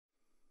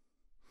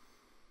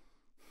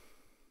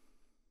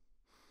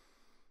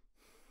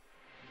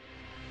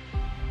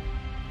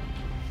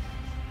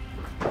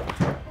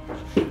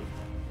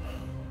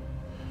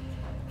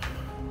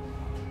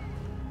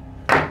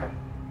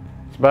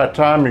about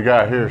time you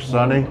got here,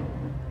 Sonny.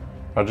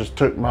 I just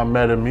took my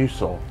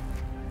Metamucil.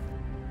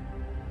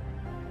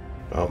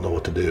 I don't know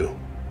what to do.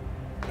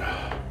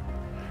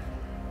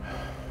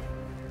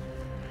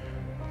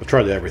 I've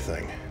tried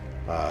everything.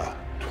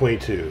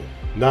 22,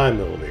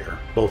 9mm,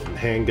 both in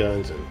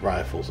handguns and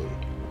rifles, and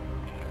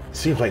it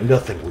seems like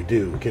nothing we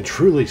do can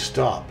truly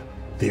stop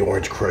the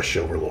Orange Crush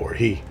Overlord.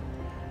 He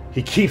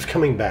keeps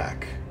coming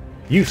back.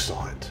 You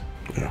saw it.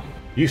 Yeah.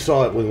 You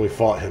saw it when we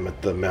fought him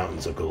at the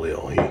mountains of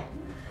Galil.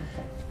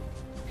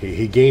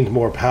 He gained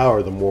more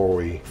power the more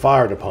we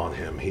fired upon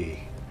him.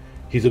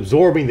 He's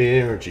absorbing the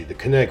energy, the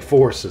kinetic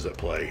forces at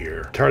play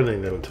here,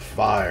 turning them into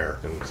fire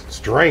and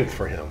strength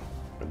for him.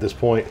 At this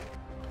point,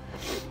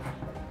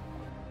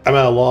 I'm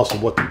at a loss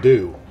of what to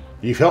do.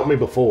 You've helped me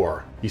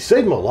before. You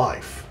saved my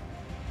life.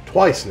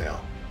 Twice now.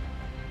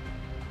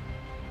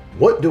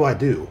 What do I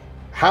do?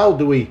 How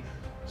do we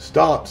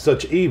stop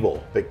such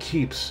evil that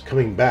keeps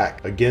coming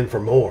back again for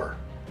more?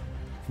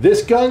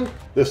 This gun,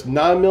 this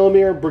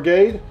 9mm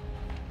brigade,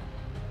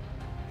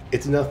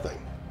 it's nothing.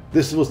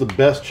 This was the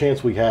best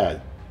chance we had,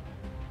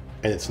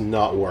 and it's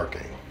not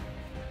working.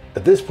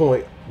 At this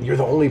point, you're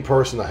the only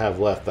person I have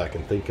left that I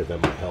can think of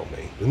that might help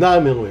me. The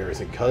 9mm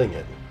isn't cutting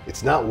it.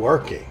 It's not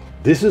working.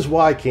 This is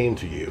why I came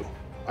to you.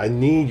 I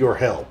need your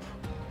help.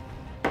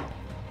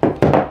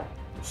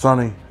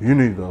 Sonny, you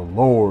need the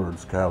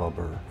Lord's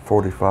caliber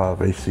 45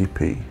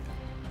 ACP.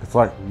 It's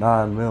like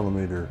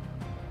 9mm,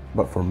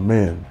 but for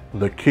men.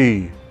 The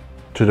key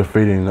to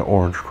defeating the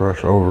Orange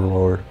Crush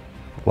Overlord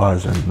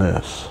lies in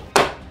this.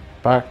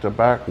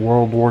 Back-to-back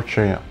World War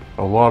champ.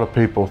 A lot of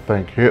people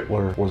think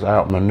Hitler was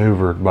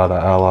outmaneuvered by the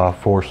Allied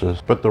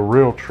forces, but the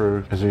real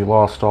truth is he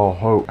lost all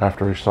hope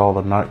after he saw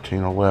the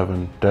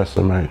 1911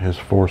 decimate his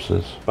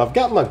forces. I've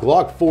got my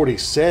Glock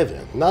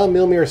 47,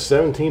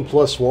 9mm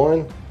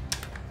 17+1.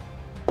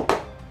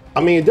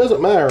 I mean, it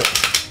doesn't matter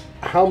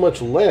how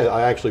much lead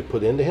I actually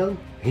put into him.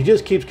 He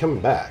just keeps coming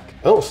back.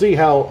 I don't see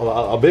how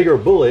a bigger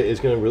bullet is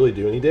going to really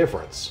do any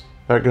difference.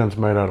 That gun's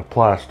made out of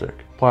plastic.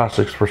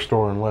 Plastic's for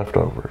storing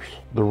leftovers.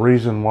 The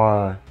reason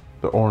why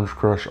the Orange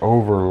Crush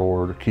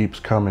Overlord keeps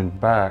coming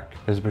back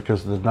is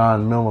because the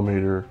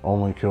 9mm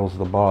only kills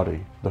the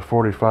body. The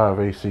 45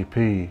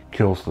 ACP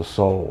kills the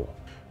soul.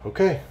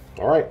 Okay,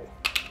 all right.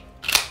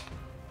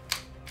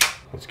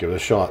 Let's give it a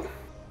shot.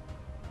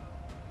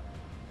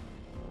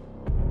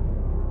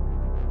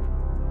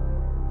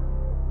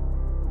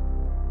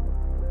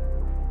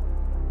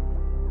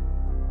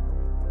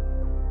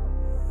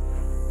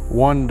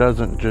 One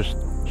doesn't just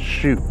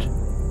shoot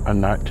a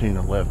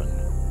 1911.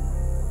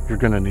 You're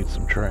gonna need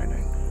some training.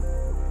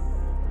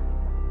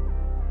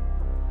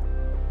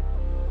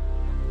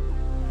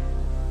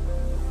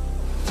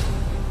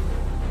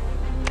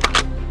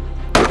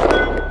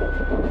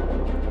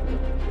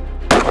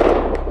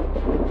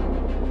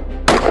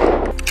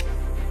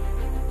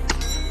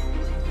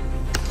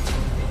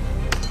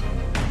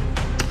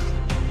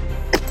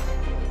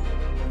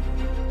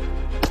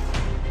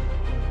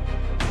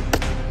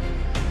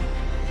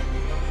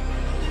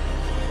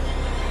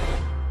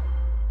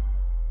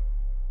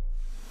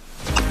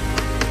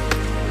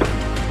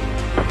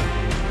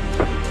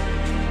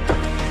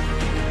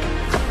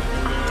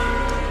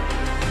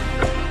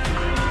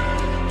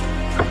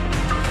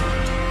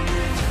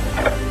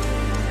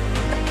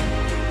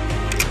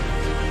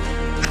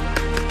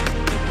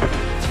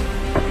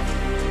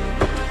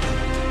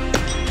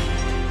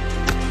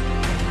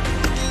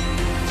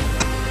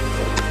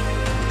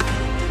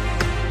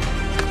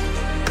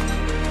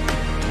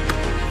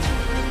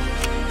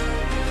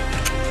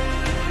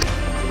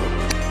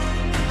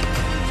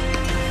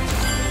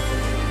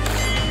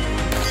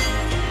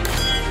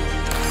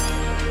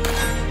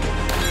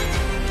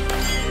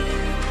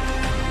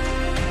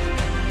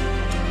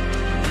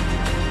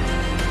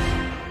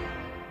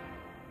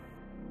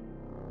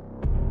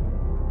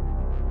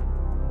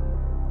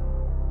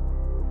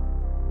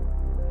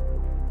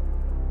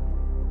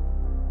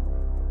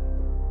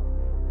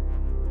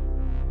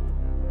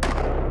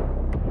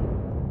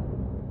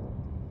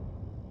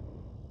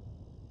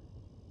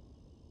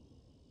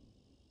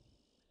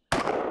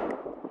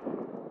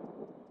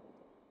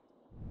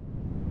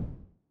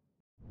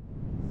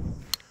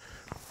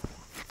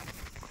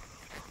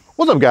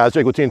 What's up, guys?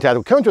 Jake with Team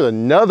Tactical coming to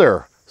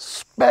another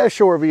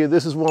special review.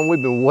 This is one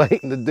we've been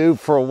waiting to do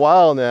for a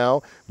while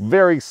now.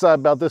 Very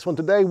excited about this one.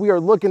 Today we are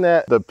looking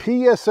at the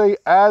PSA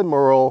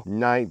Admiral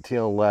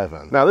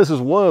 1911. Now this is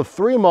one of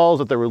 3 models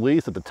that they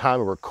released at the time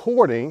of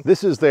recording.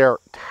 This is their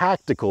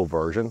tactical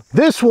version.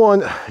 This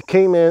one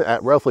came in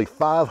at roughly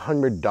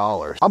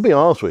 $500. I'll be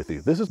honest with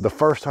you, this is the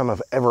first time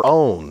I've ever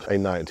owned a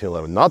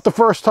 1911. Not the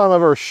first time I've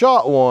ever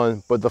shot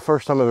one, but the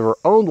first time I've ever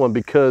owned one,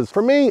 because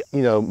for me,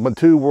 you know, my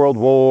 2 world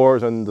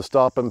wars and the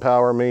stop and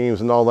power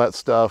memes and all that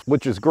stuff,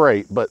 which is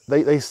great, but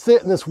they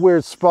sit in this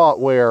weird spot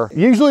where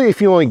usually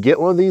if you only get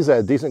one of these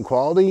at decent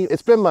quality,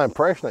 it's been my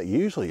impression that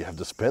usually you have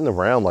to spend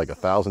around like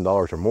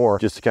 $1,000 or more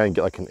just to kind of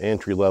get like an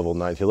entry-level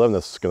 1911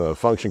 that's going to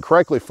function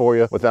correctly for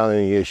you without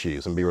any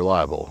issues and be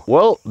reliable.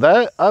 Well,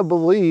 that I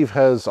believe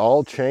has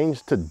all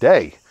changed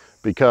today,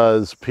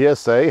 because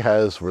PSA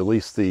has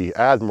released the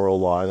Admiral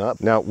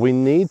lineup. Now, we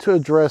need to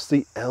address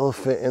the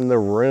elephant in the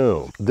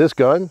room. This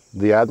gun,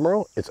 the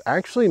Admiral, it's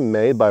actually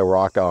made by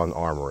Rock Island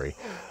Armory.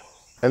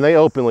 And they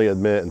openly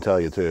admit and tell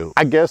you too.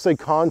 I guess they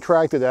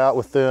contracted out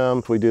with them.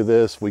 If we do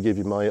this, we give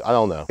you money. I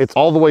don't know. It's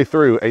all the way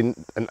through a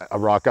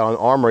Rock Island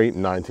Armory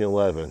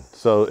 1911.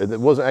 So it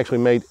wasn't actually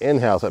made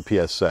in-house at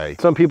PSA.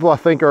 Some people I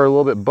think are a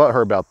little bit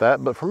butthurt about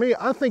that, but for me,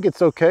 I think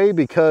it's okay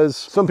because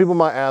some people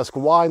might ask,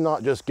 why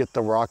not just get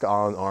the Rock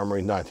Island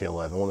Armory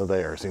 1911, one of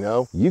theirs, you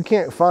know? You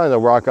can't find a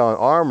Rock Island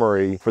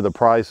Armory for the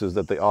prices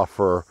that they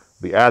offer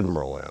the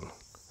Admiral in.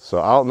 So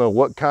I don't know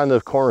what kind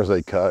of corners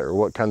they cut or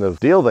what kind of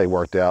deal they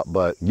worked out,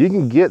 but you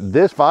can get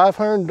this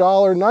 $500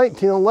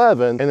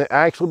 1911 and it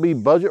actually be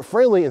budget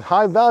friendly and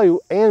high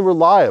value and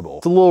reliable.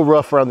 It's a little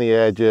rough around the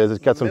edges.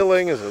 It's got some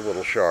milling is a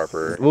little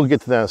sharper. We'll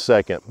get to that in a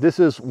second. This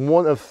is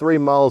one of 3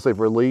 models they've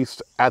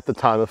released at the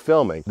time of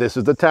filming. This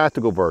is the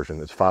tactical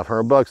version. It's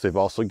 500 bucks. They've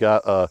also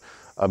got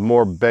a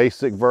more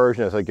basic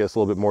version, as I guess a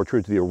little bit more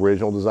true to the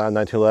original design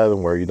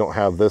 1911, where you don't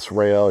have this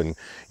rail and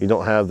you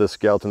don't have this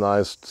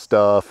skeletonized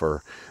stuff,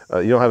 or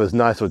you don't have as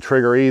nice of a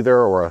trigger either,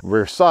 or a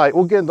rear sight.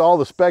 We'll get into all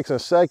the specs in a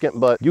second,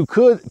 but you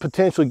could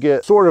potentially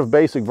get sort of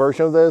basic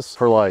version of this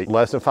for like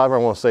less than $500. I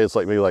want to say it's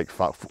like maybe like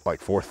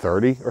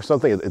 $430 or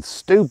something. It's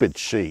stupid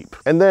cheap.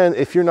 And then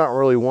if you're not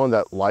really one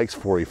that likes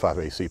 45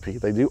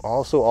 ACP, they do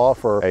also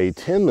offer a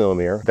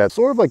 10mm that's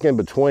sort of like in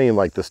between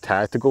like this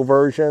tactical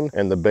version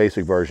and the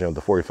basic version of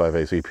the 45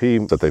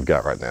 ACP that they've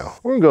got right now.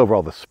 We're gonna go over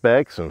all the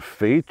specs and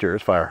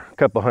features, fire a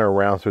couple hundred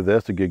rounds through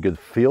this to get a good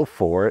feel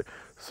for it,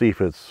 see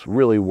if it's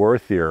really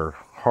worth your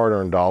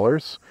hard-earned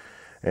dollars,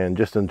 and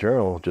just in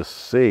general, just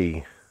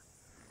see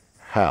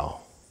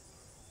how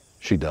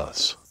she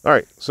does. All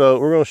right, so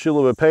we're gonna shoot a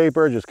little bit of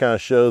paper, just kind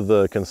of show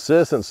the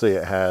consistency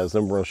it has,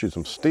 then we're gonna shoot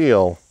some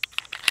steel.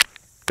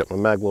 Got my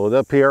mag loaded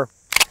up here.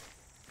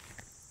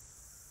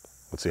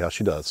 Let's see how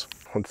she does.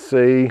 Let's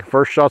see,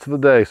 first shots of the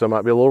day, so I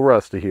might be a little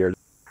rusty here.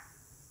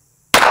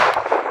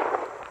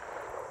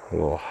 A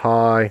little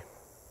high,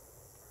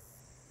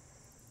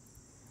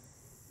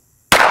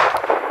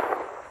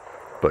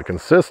 but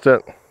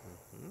consistent.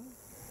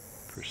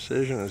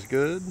 Precision is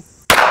good.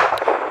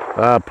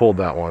 I pulled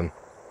that one.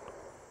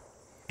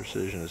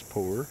 Precision is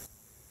poor.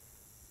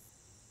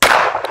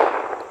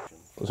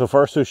 So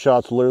first 2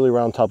 shots literally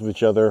right on top of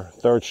each other.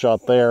 3rd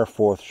shot there,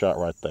 4th shot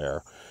right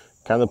there.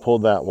 Kind of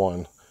pulled that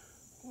one.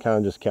 Kind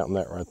of just counting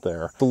that right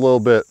there. It's a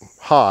little bit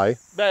high.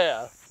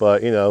 Yeah.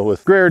 But you know,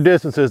 with greater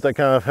distances, that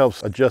kind of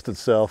helps adjust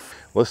itself.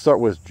 Let's start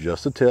with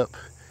just a tip.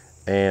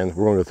 And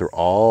we're going to go through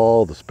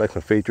all the specs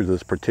and features of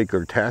this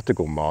particular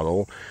tactical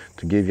model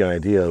to give you an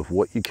idea of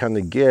what you kind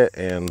of get.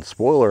 And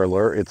spoiler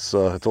alert, it's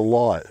a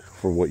lot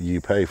for what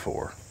you pay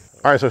for.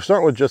 All right, so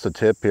starting with just a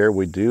tip here,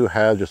 we do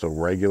have just a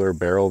regular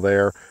barrel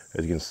there.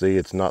 As you can see,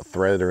 it's not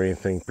threaded or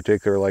anything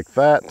particular like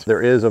that.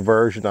 There is a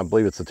version, I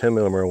believe it's a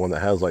 10mm one,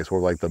 that has like sort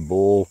of like the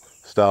bull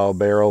style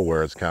barrel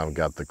where it's kind of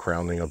got the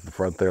crowning up the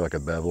front there like a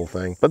bevel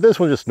thing. But this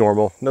one's just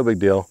normal, no big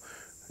deal.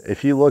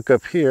 If you look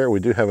up here, we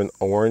do have an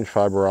orange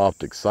fiber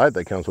optic sight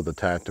that comes with the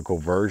tactical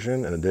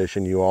version. In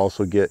addition, you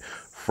also get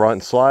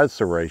front slide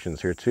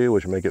serrations here too,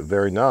 which make it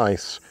very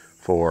nice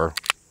for...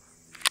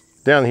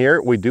 Down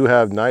here, we do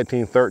have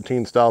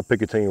 1913 style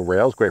Picatinny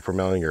rails, great for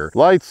mounting your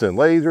lights and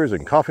lasers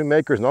and coffee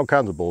makers and all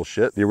kinds of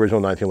bullshit. The original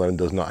 1911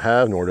 does not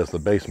have, nor does the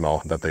base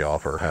model that they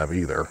offer have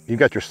either. You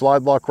got your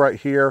slide lock right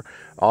here.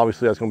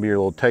 Obviously, that's gonna be your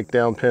little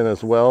takedown pin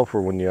as well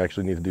for when you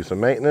actually need to do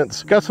some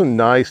maintenance. Got some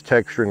nice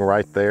texturing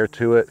right there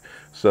to it.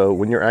 So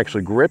when you're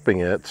actually gripping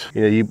it,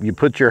 you know, you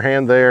put your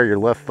hand there, your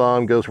left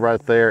thumb goes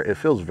right there. It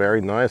feels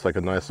very nice, like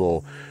a nice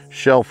little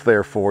shelf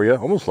there for you.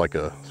 Almost like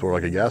a, sort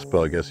of like a gas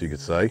pedal, I guess you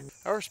could say.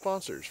 Our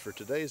sponsors for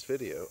today's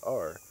video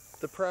are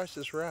The Price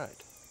is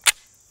Right.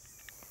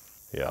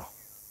 Yeah.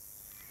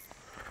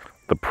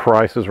 The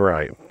price is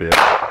right, bitch.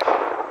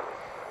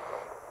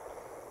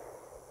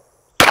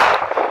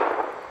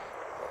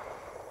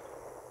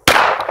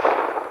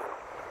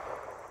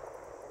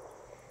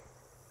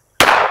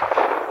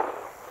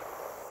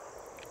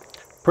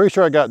 Pretty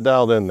sure I got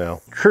dialed in now.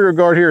 Trigger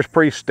guard here is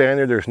pretty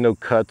standard. There's no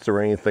cuts or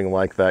anything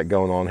like that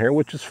going on here,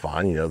 which is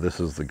fine. You know,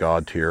 this is the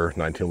God tier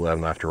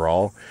 1911 after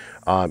all.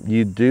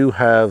 You do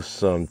have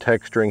some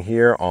texturing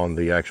here on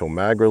the actual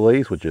mag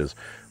release, which is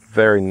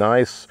very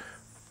nice.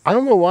 I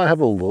don't know why I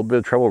have a little bit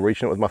of trouble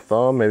reaching it with my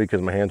thumb, maybe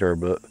because my hands are a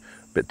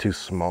bit too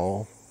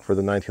small for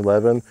the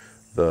 1911,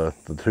 the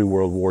 2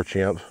 World War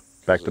champs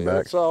back to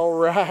back. It's all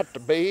right to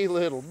be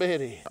little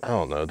bitty. I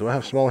don't know. Do I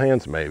have small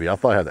hands? Maybe. I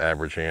thought I had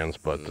average hands,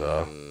 but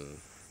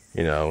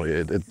you know,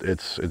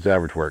 it's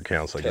average where it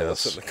counts, I guess. Tell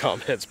us in the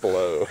comments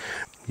below.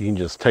 You can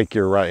just take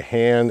your right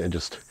hand and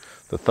just,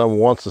 the thumb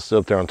wants to sit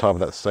up there on top of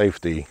that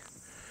safety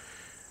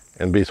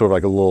and be sort of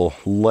like a little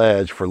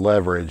ledge for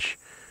leverage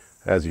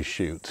as you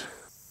shoot.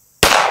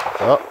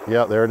 Oh,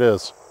 yeah, there it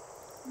is.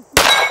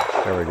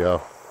 There we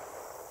go.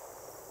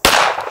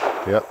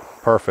 Yep,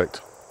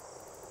 perfect.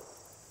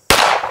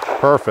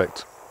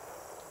 Perfect.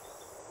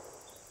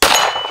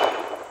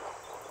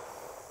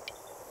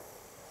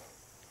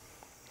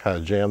 Had a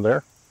jam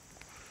there.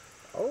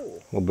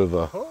 Oh. A little bit of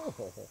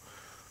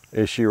a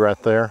issue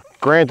right there.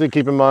 Granted,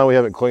 keep in mind we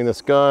haven't cleaned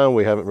this gun.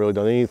 We haven't really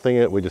done anything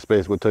yet. We just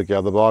basically took it out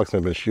of the box and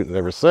have been shooting it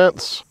ever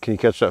since. Can you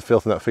catch that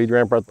filth in that feed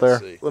ramp right there?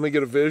 Let's see. Let me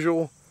get a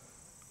visual.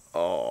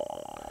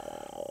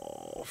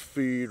 Oh,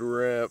 feed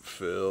ramp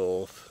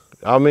filth.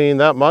 I mean,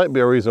 that might be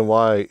a reason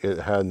why it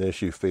had an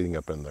issue feeding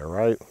up in there,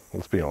 right?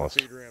 Let's be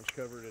honest. Feed ramp's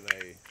covered in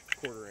a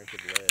 1/4 inch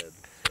of lead.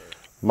 So.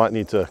 Might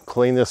need to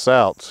clean this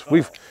out.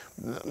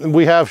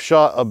 We have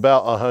shot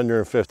about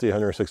 150,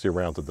 160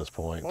 rounds at this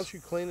point. Why don't you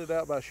clean it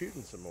out by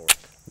shooting some more?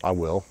 I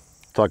will.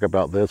 Talk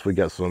about this. We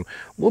got some, a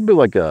little bit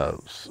like a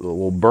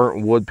little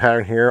burnt wood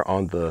pattern here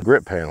on the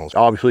grip panels.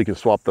 Obviously, you can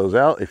swap those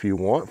out if you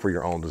want for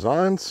your own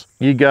designs.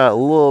 You got a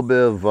little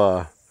bit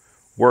of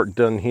work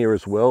done here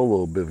as well, a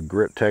little bit of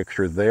grip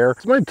texture there.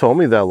 Somebody told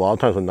me that a lot of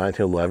times in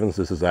 1911s,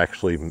 this is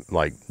actually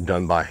like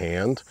done by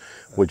hand,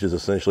 which is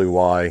essentially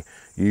why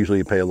usually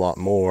you pay a lot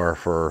more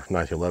for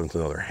 1911s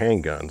than other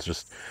handguns.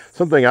 Just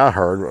something I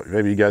heard.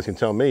 Maybe you guys can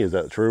tell me, is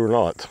that true or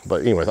not?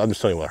 But anyways, I'm just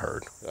telling you what I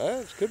heard.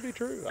 That could be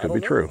true. Could be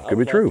true. Could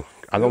be true.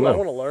 I don't know. I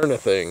want to learn a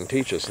thing,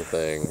 teach us a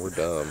thing. We're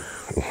dumb.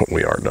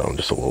 We are dumb,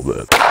 just a little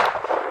bit.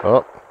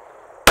 Oh,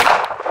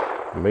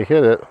 let me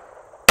hit it.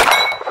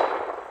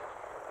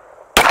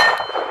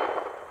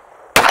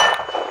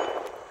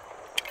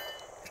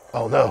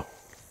 Oh no.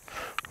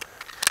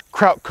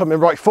 Kraut coming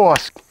right for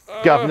us,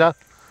 Governor.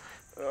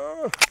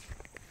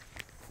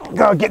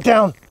 Go, get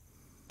down.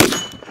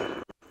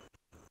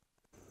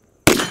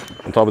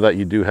 On top of that,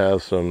 you do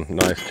have some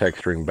nice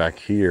texturing back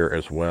here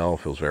as well.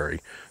 Feels very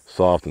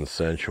soft and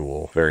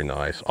sensual, very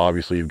nice.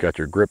 Obviously, you've got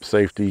your grip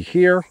safety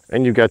here,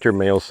 and you've got your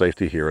mail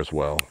safety here as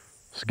well.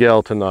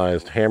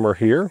 Skeletonized hammer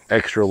here,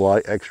 extra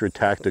light, extra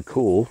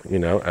tactical, you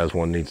know, as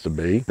one needs to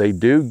be. They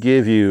do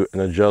give you an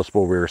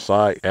adjustable rear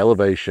sight,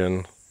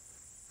 elevation,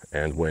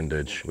 and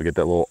windage. We get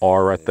that little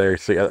R right there.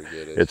 See,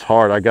 it's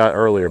hard. I got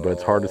earlier, but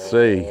it's hard to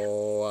see.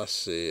 Oh, I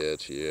see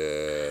it,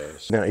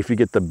 yes. Now, if you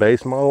get the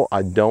base model,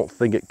 I don't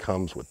think it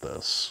comes with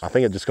this. I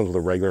think it just comes with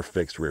a regular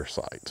fixed rear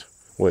sight,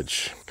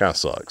 which kind of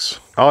sucks.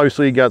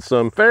 Obviously, you got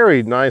some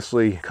very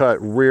nicely cut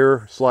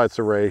rear slide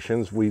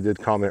serrations. We did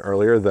comment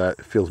earlier that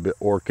it feels a bit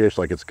orcish,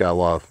 like it's got a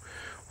lot of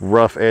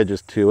rough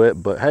edges to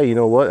it. But hey, you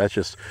know what? That's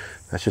just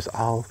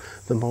all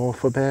the more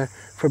for better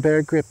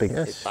gripping.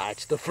 It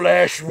bites the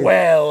flesh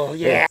well,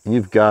 yeah.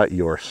 You've got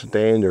your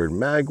standard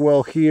mag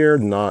well here,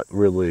 not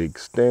really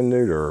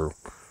extended or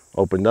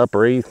opened up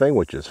or anything,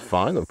 which is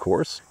fine, of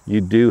course. You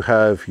do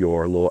have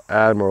your little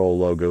Admiral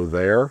logo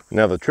there.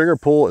 Now, the trigger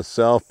pull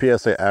itself,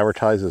 PSA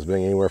advertises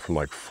being anywhere from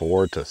like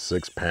 4 to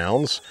 6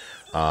 pounds.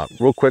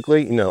 Real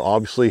quickly, you know,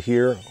 obviously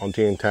here on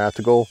TN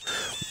Tactical,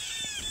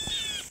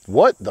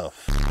 what the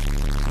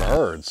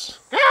birds?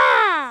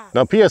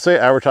 Now, PSA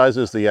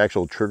advertises the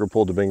actual trigger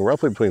pull to being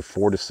roughly between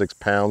 4 to 6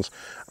 pounds.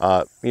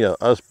 You know,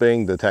 us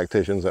being the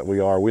tacticians that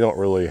we are, we don't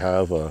really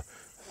have a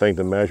thing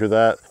to measure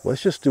that.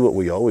 Let's just do what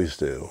we always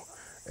do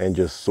and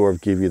just sort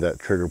of give you that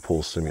trigger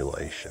pull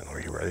simulation. Are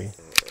you ready?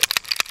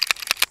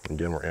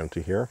 Again, we're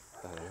empty here.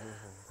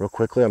 Real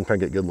quickly, I'm trying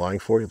to get good line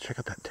for you. Check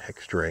out that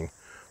texturing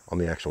on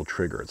the actual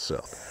trigger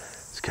itself.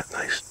 It's got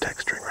nice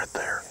texturing right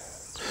there.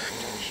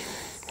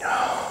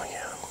 Oh,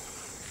 yeah.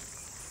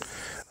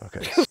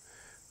 Okay.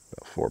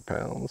 About 4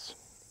 pounds.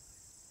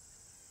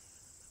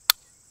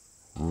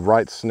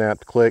 Right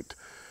snapped, clicked.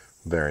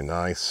 Very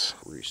nice.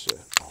 Reset.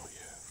 Oh, yeah.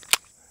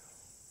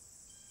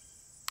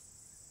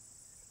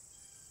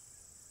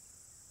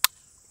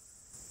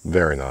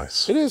 Very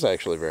nice. It is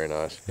actually very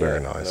nice. Very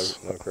yeah, nice.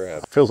 No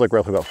crap. Feels like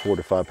roughly about 4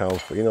 to 5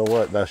 pounds, but you know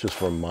what? That's just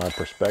from my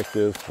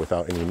perspective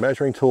without any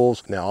measuring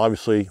tools. Now,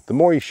 obviously, the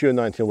more you shoot in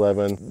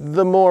 1911,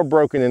 the more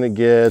broken in it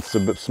gets, the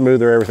bit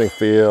smoother everything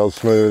feels,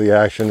 smoother the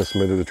action, the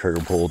smoother the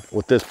trigger pull.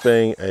 With this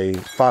being a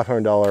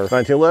 $500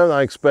 1911,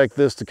 I expect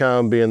this to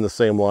kind of be in the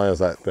same line as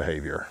that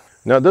behavior.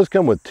 Now, it does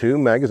come with 2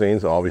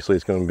 magazines. Obviously,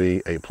 it's going to be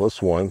a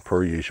 +1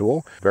 per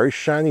usual. Very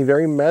shiny,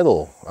 very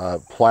metal,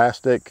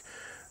 plastic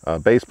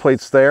base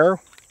plates there.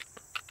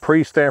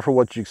 Pretty standard for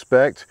what you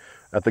expect.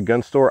 At the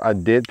gun store, I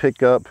did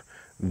pick up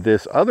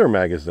this other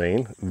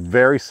magazine,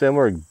 very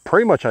similar,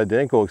 pretty much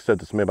identical,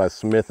 except it's made by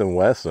Smith &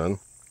 Wesson.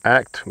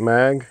 Act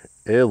Mag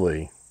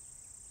Italy,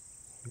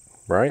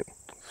 right?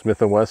 Smith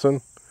 &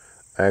 Wesson,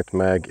 Act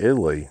Mag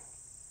Italy.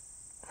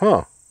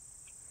 Huh.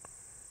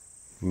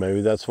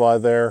 Maybe that's why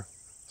they're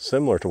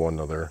similar to one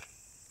another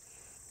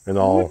in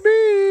all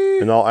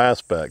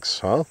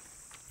aspects, huh?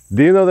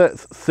 Do you know that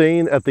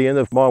scene at the end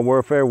of Modern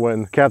Warfare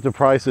when Captain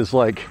Price is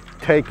like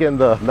taking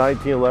the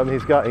 1911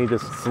 he's got and he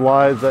just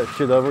slides that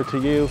shit over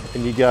to you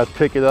and you gotta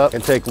pick it up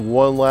and take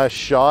one last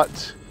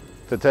shot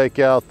to take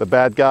out the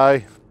bad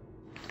guy?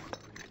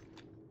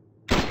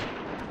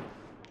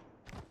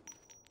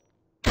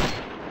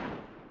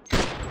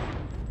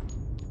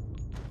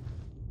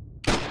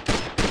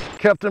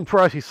 Captain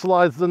Price, he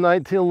slides the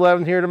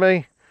 1911 here to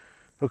me.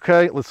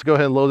 Okay, let's go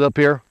ahead and load up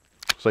here.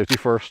 Safety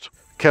first.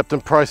 Captain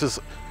Price's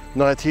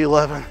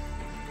 1911.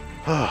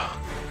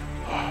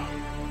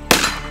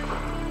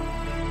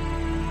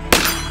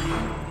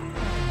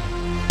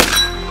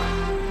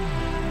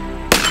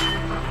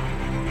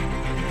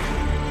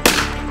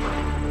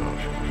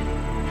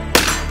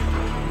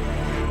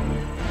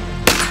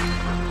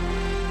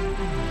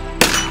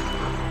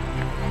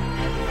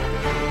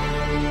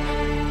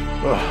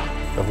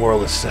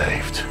 world is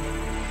saved.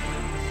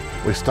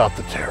 We stopped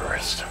the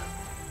terrorists.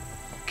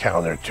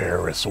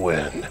 Counter-terrorists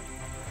win.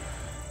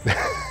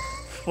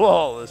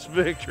 Flawless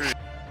victory.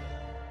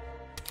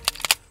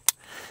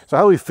 So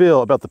how do we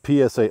feel about the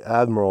PSA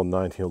Admiral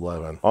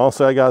 1911?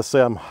 Honestly, I gotta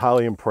say I'm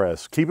highly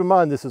impressed. Keep in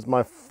mind, this is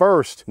my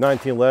first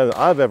 1911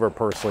 I've ever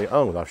personally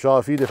owned. I've shot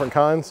a few different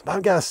kinds, but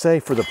I've gotta say,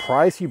 for the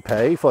price you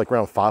pay for like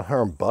around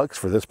 500 bucks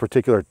for this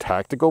particular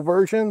tactical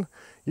version,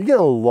 you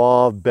get a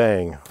lot of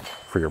bang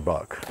for your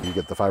buck. You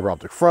get the fiber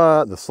optic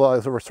front, the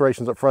slide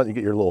restorations up front, you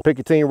get your little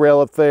Picatinny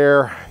rail up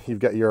there, you've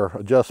got your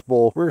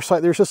adjustable rear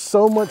sight. There's just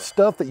so much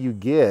stuff that you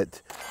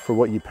get for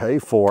what you pay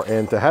for,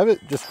 and to have it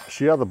just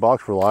shoot out of the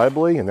box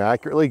reliably and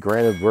accurately,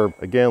 granted we're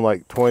again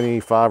like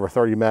 25 or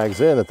 30 mags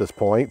in at this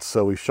point,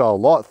 so we shot a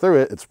lot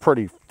through it. It's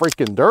pretty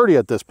freaking dirty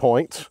at this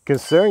point,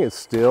 considering it's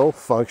still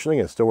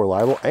functioning and still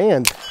reliable,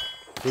 and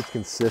it's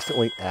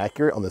consistently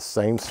accurate on the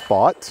same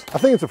spot. I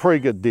think it's a pretty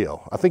good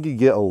deal. I think you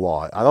get a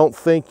lot. I don't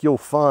think you'll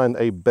find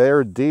a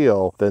better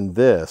deal than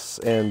this.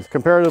 And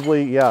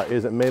comparatively, yeah,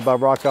 is it made by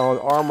Rock Island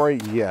Armory?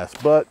 Yes,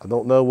 but I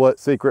don't know what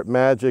secret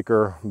magic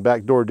or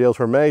backdoor deals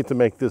were made to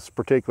make this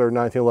particular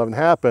 1911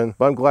 happen,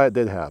 but I'm glad it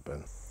did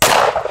happen.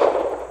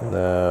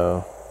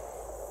 No.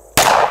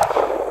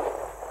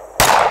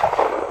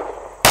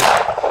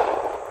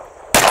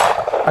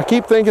 I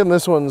keep thinking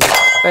this one's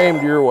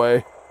aimed your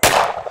way,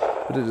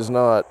 but it is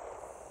not.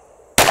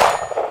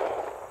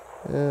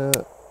 Yeah.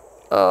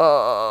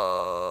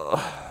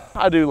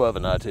 I do love a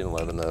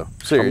 1911 though.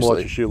 Seriously. I'm gonna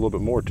let you shoot a little bit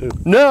more too.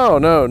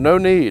 No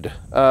need.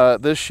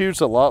 This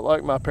shoots a lot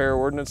like my Para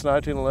Ordnance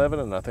 1911,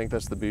 and I think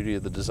that's the beauty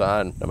of the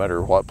design. No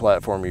matter what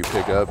platform you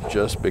pick up,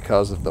 just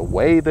because of the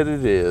way that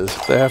it is,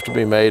 they have to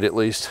be made at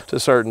least to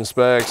certain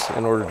specs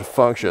in order to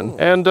function.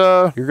 And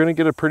you're gonna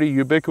get a pretty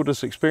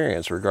ubiquitous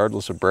experience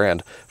regardless of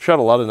brand. I've shot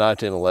a lot of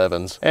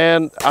 1911s,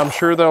 and I'm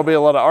sure there'll be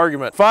a lot of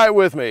argument. Fight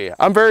with me.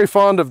 I'm very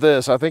fond of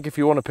this. I think if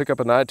you want to pick up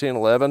a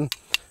 1911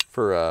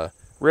 for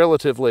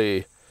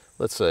relatively,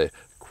 let's say,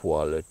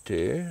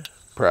 quality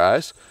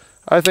price,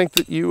 I think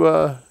that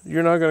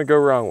you're not going to go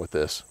wrong with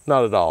this.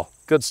 Not at all.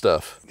 Good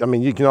stuff. I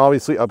mean, you can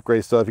obviously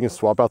upgrade stuff. You can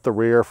swap out the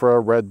rear for a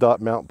red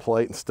dot mount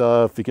plate and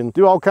stuff. You can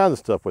do all kinds of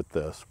stuff with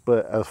this.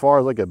 But as far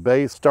as like a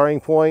base starting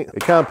point, it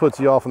kind of puts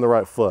you off on the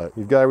right foot.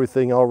 You've got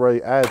everything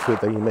already added to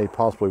it that you may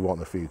possibly want in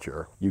the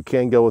future. You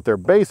can go with their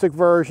basic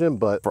version,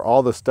 but for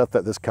all the stuff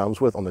that this comes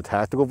with on the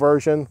tactical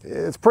version,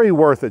 it's pretty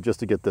worth it just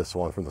to get this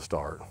one from the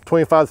start.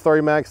 25 to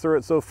 30 mags through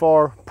it so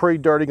far. Pretty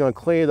dirty, gonna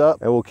clean it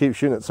up, and we'll keep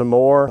shooting it some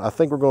more. I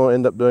think we're gonna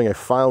end up doing a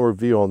final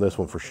review on this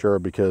one for sure,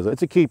 because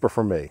it's a keeper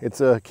for me.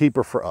 It's a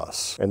keeper for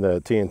us and the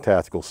TN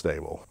Tactical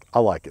stable. I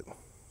like it.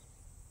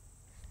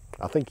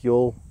 I think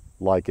you'll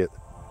like it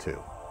too.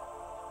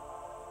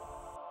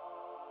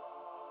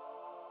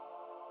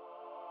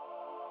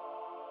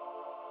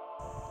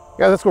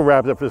 Guys, that's gonna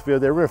wrap it up for this video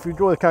there. If you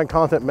enjoy the kind of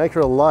content, make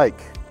sure to like,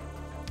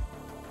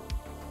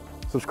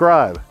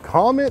 subscribe,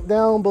 comment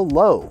down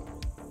below.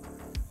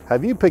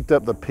 Have you picked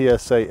up the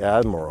PSA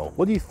Admiral?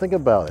 What do you think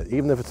about it,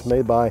 even if it's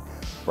made by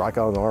Rock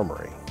Island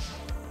Armory?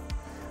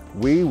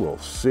 We will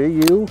see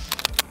you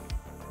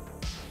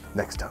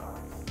next time.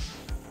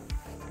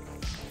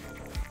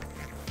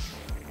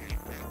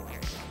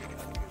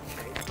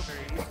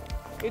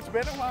 It's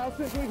been a while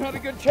since we've had a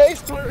good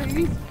chase,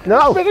 Clarice.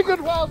 No. It's been a good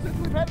while since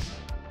we've had.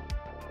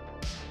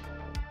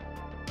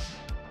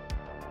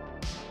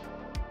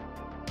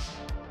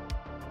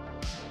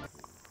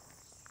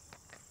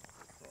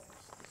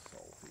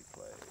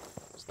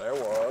 There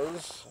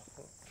was.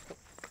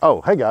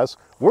 Oh, hey guys,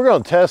 we're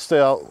gonna test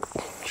out,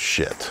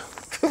 shit.